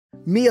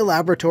MIA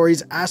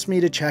Laboratories asked me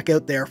to check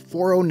out their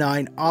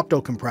 409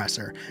 Opto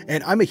Compressor,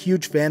 and I'm a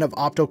huge fan of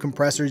Opto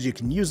Compressors. You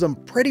can use them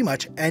pretty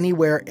much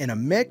anywhere in a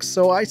mix,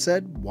 so I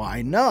said,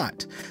 why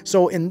not?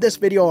 So in this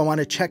video, I want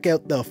to check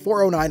out the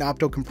 409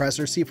 Opto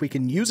Compressor, see if we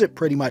can use it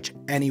pretty much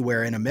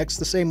anywhere in a mix,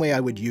 the same way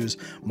I would use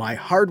my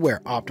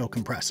hardware Opto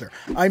Compressor.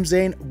 I'm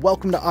Zane,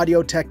 welcome to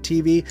Audio Tech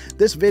TV.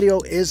 This video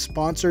is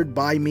sponsored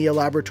by MIA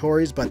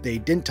Laboratories, but they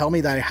didn't tell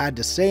me that I had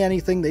to say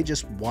anything. They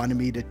just wanted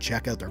me to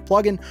check out their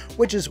plugin,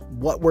 which is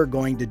what we're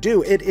going to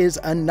do. It is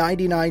a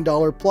 $99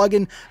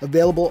 plugin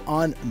available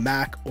on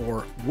Mac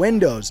or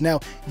Windows. Now,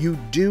 you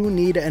do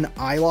need an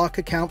iLok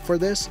account for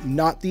this,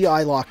 not the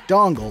iLok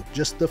dongle,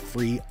 just the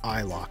free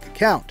iLok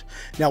account.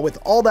 Now, with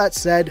all that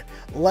said,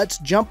 let's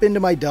jump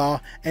into my DAW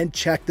and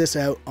check this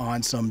out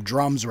on some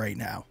drums right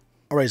now.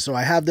 All right, so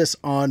I have this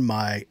on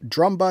my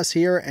drum bus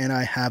here and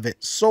I have it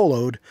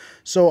soloed.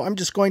 So I'm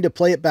just going to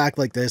play it back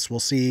like this.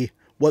 We'll see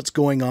what's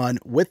going on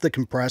with the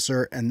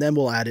compressor, and then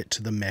we'll add it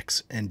to the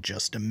mix in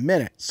just a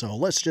minute. So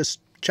let's just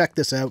check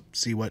this out,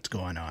 see what's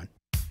going on.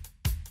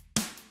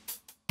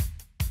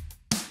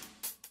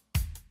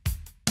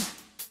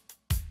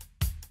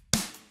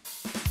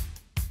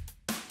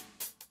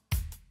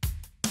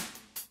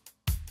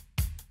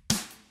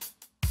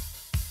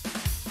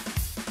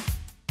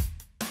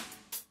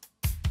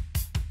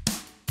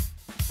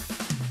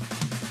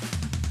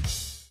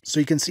 So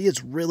you can see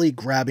it's really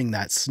grabbing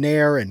that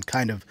snare and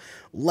kind of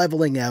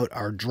leveling out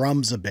our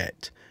drums a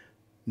bit.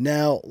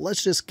 Now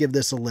let's just give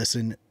this a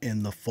listen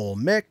in the full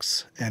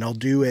mix, and I'll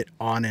do it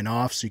on and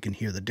off so you can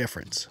hear the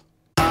difference.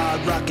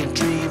 Rockin'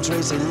 dreams,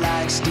 racing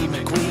like Steve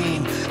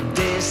McQueen.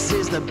 This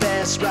is the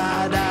best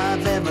ride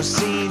I've ever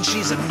seen.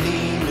 She's a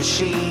mean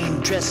machine,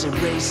 dressed in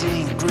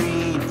racing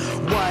green.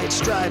 White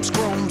stripes,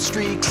 chrome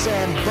streaks,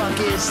 and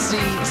bucket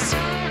seats.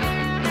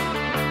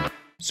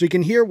 So you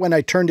can hear when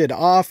I turned it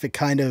off, it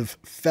kind of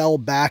fell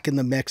back in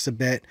the mix a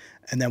bit.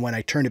 And then when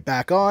I turned it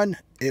back on,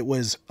 it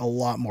was a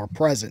lot more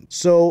present.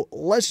 So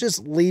let's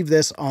just leave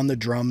this on the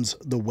drums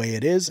the way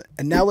it is.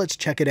 And now let's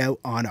check it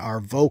out on our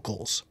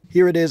vocals.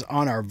 Here it is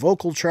on our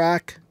vocal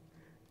track.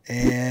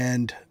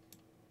 And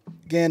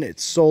again,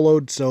 it's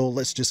soloed, so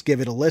let's just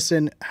give it a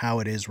listen how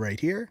it is right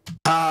here.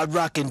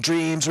 Rockin'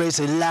 dreams,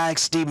 racing like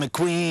Steve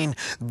McQueen.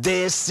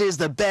 This is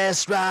the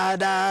best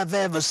ride I've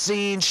ever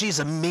seen. She's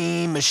a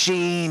mean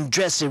machine,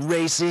 dressed in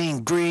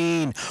racing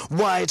green.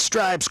 White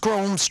stripes,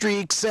 chrome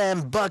streaks,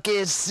 and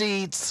bucket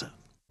seats.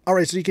 All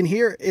right, so you can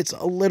hear it's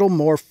a little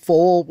more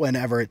full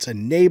whenever it's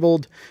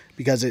enabled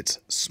because it's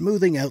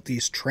smoothing out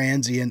these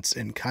transients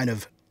and kind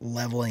of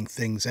leveling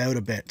things out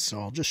a bit.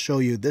 So I'll just show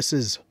you, this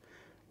is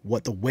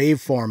what the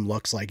waveform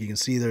looks like. You can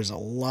see there's a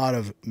lot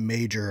of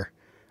major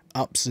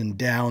ups and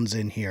downs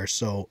in here.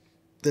 So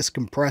this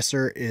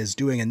compressor is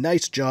doing a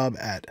nice job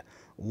at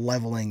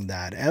leveling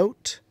that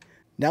out.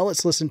 Now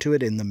let's listen to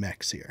it in the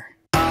mix here.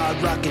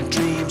 Rockin'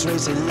 dreams,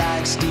 racing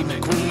like Steve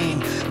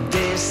McQueen.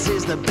 This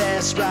is the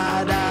best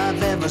ride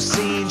I've ever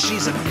seen.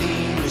 She's a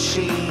mean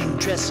machine,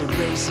 dressed in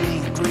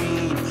racing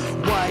green.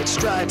 White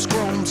stripes,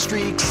 chrome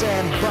streaks,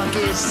 and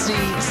bucket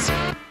seats.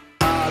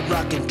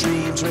 Rockin'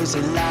 dreams,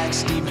 racing like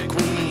Steve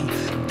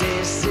McQueen.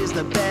 This is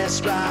the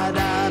best ride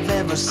I've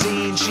ever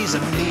seen. She's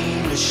a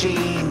mean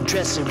machine,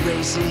 dressed in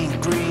racing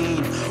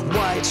green.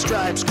 White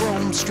stripes,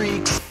 chrome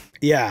streaks.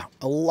 Yeah,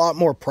 a lot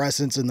more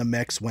presence in the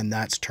mix when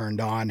that's turned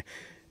on.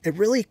 It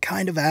really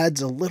kind of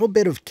adds a little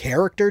bit of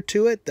character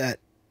to it that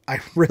I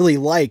really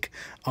like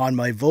on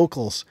my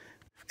vocals.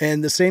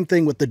 And the same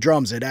thing with the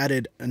drums. It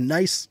added a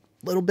nice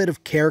little bit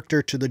of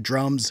character to the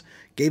drums,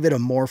 gave it a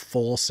more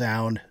full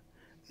sound.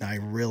 I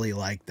really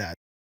like that.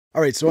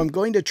 All right, so I'm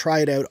going to try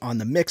it out on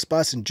the mix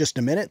bus in just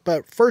a minute,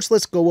 but first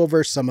let's go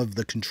over some of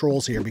the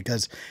controls here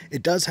because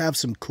it does have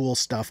some cool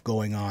stuff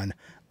going on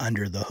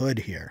under the hood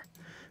here.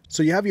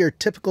 So you have your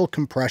typical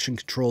compression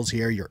controls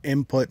here, your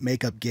input,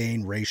 makeup,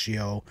 gain,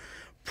 ratio.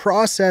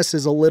 Process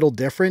is a little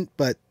different,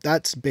 but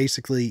that's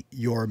basically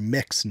your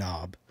mix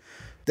knob.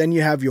 Then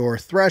you have your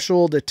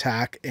threshold,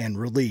 attack, and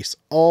release,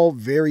 all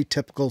very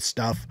typical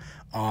stuff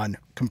on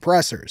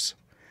compressors.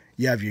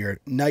 You have your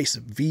nice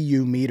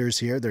VU meters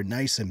here. They're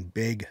nice and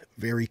big,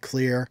 very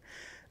clear.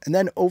 And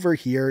then over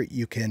here,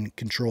 you can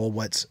control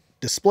what's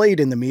displayed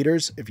in the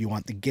meters if you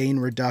want the gain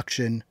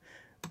reduction,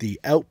 the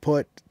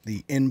output,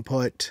 the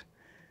input,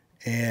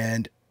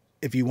 and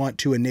if you want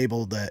to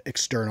enable the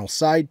external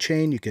side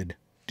chain, you could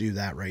do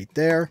that right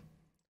there.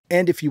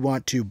 And if you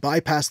want to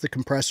bypass the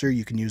compressor,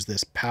 you can use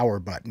this power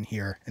button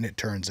here and it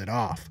turns it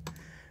off.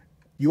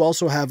 You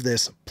also have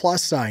this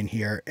plus sign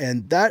here,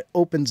 and that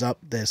opens up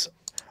this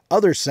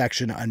other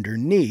section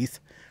underneath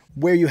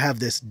where you have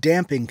this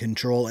damping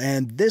control,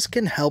 and this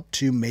can help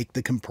to make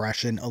the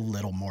compression a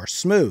little more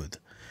smooth.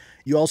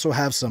 You also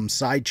have some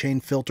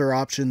sidechain filter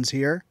options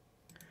here.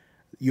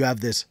 You have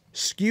this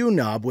skew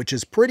knob, which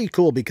is pretty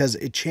cool because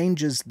it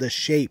changes the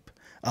shape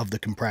of the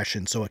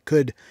compression. So it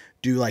could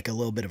do like a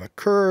little bit of a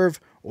curve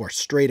or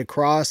straight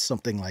across,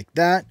 something like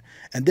that.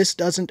 And this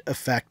doesn't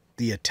affect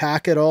the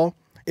attack at all.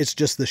 It's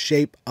just the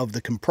shape of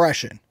the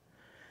compression.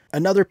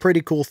 Another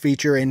pretty cool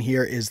feature in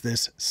here is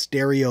this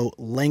stereo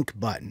link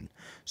button.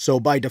 So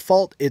by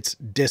default, it's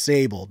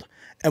disabled.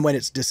 And when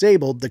it's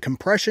disabled, the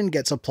compression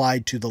gets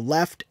applied to the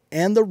left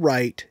and the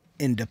right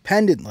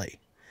independently.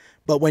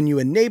 But when you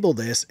enable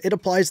this, it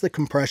applies the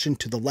compression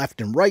to the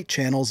left and right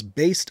channels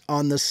based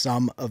on the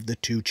sum of the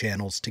two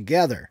channels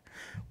together,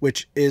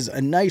 which is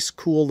a nice,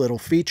 cool little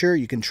feature.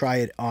 You can try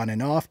it on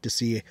and off to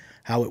see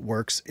how it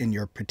works in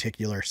your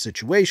particular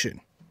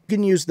situation. You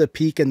can use the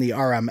peak and the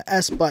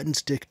RMS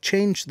buttons to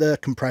change the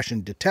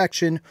compression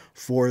detection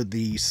for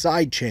the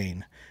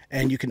sidechain.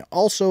 And you can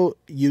also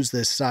use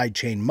this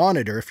sidechain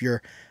monitor. If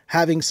you're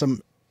having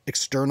some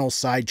external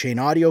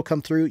sidechain audio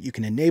come through, you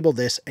can enable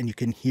this and you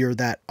can hear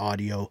that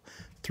audio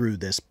through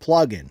this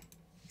plugin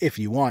if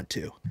you want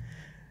to.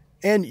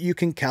 And you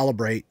can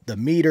calibrate the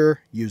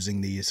meter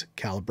using these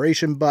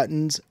calibration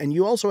buttons, and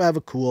you also have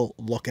a cool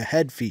look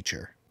ahead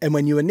feature. And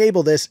when you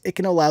enable this, it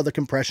can allow the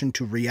compression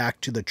to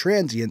react to the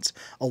transients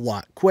a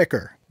lot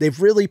quicker.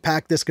 They've really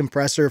packed this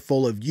compressor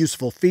full of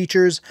useful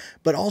features,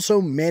 but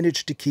also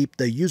managed to keep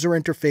the user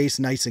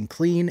interface nice and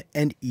clean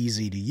and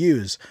easy to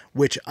use,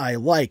 which I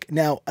like.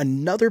 Now,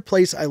 another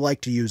place I like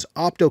to use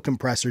Opto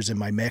compressors in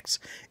my mix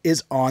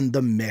is on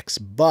the mix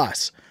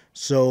bus.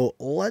 So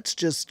let's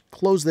just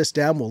close this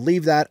down. We'll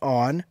leave that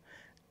on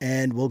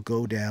and we'll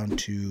go down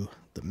to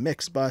the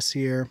mix bus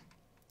here,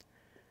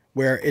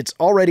 where it's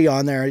already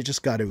on there. I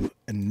just got to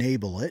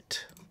enable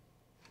it.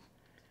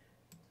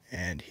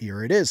 And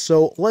here it is.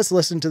 So let's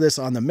listen to this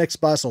on the mix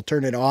bus. I'll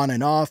turn it on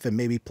and off and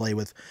maybe play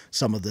with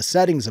some of the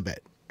settings a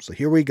bit. So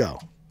here we go.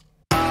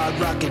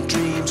 Rockin'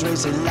 dreams,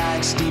 racing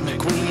like Steve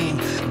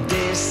McQueen.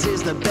 This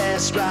is the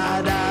best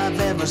ride I've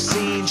ever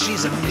seen.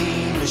 She's a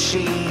mean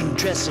machine,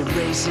 dressed in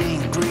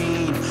racing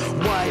green.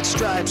 White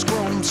stripes,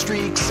 chrome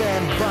streaks,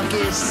 and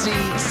bucket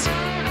seats.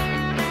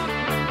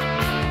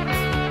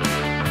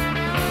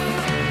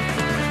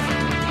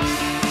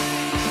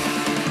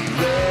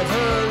 Rev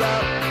her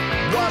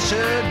up, wash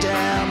her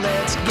down.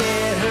 Let's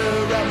get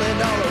her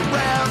rumbling all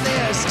around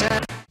this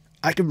town.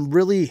 I can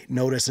really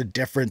notice a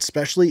difference,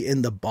 especially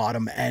in the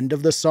bottom end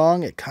of the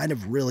song. It kind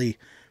of really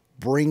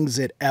brings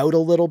it out a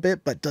little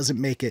bit, but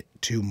doesn't make it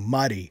too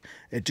muddy.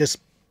 It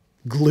just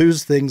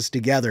glues things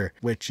together,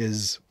 which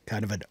is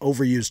kind of an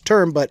overused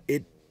term, but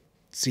it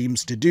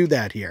seems to do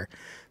that here.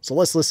 So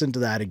let's listen to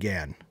that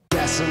again.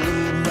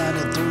 Gasoline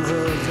running through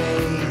her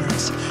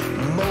veins,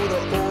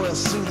 motor oil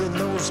soothing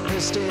those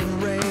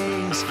piston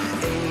rings.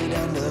 8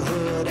 under the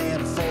hood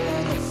and 4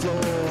 on the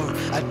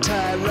floor. A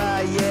tie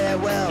ride, yeah,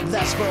 well,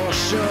 that's for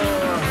sure.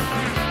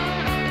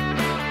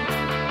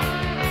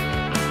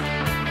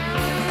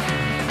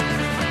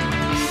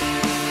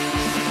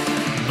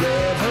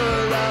 Rev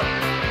her up,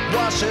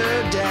 wash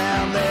her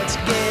down. Let's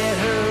get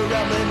her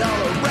rumbling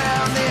all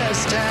around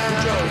this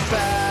town. Drove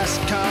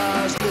fast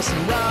cars,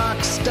 listen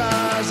rock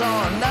stars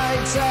on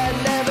nights that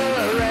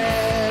never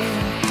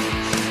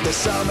end. The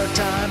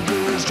summertime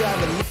blues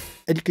driving.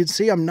 And you can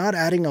see I'm not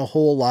adding a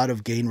whole lot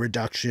of gain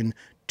reduction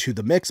to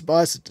the mix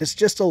bus. It's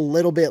just a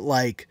little bit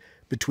like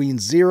between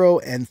 0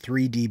 and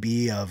 3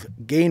 dB of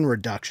gain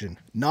reduction.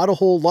 Not a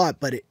whole lot,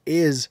 but it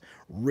is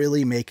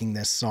really making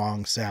this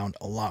song sound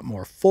a lot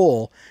more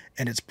full,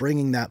 and it's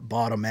bringing that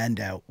bottom end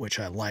out, which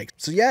I like.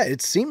 So yeah,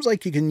 it seems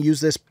like you can use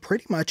this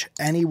pretty much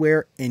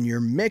anywhere in your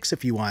mix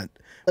if you want.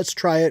 Let's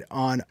try it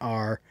on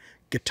our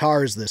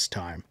guitars this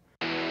time.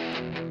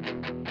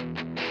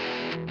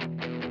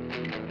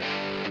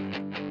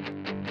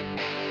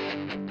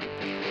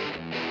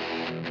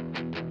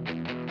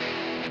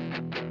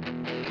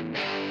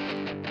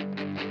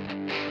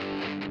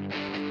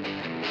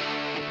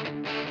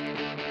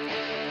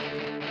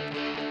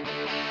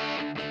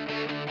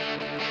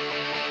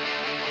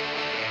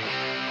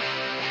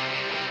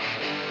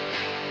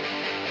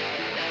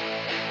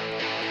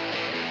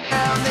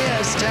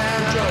 This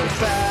town drove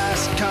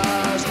fast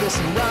cars,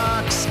 listen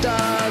rock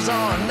stars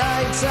on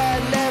nights that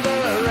never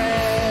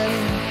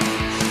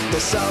end. The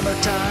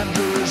summertime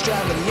blues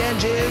driving the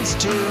engines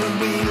tune.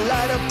 We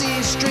light up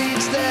these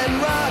streets, then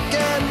rock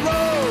and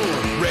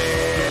roll.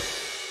 Red.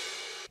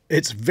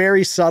 It's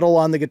very subtle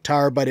on the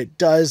guitar, but it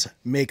does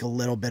make a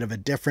little bit of a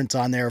difference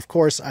on there. Of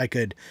course, I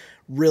could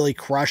really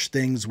crush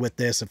things with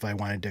this if I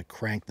wanted to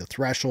crank the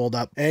threshold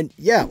up. And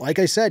yeah, like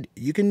I said,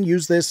 you can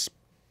use this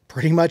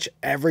pretty much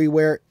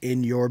everywhere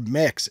in your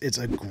mix. It's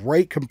a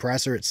great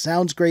compressor. It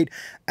sounds great,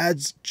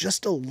 adds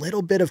just a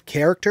little bit of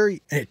character,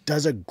 and it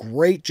does a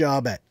great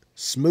job at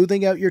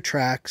smoothing out your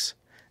tracks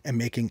and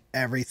making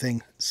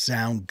everything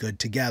sound good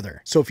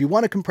together. So if you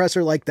want a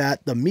compressor like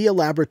that, the MIA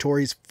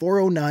Laboratories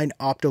 409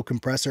 Opto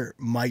Compressor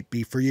might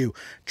be for you.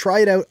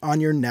 Try it out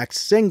on your next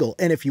single.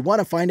 And if you want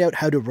to find out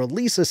how to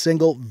release a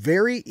single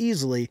very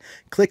easily,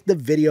 click the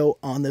video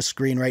on the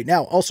screen right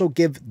now. Also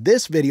give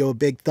this video a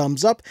big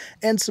thumbs up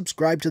and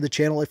subscribe to the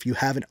channel if you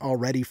haven't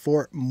already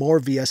for more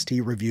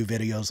VST review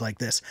videos like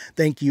this.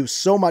 Thank you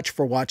so much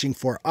for watching.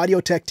 For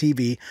Audio Tech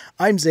TV,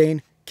 I'm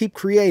Zane. Keep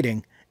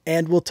creating,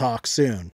 and we'll talk soon.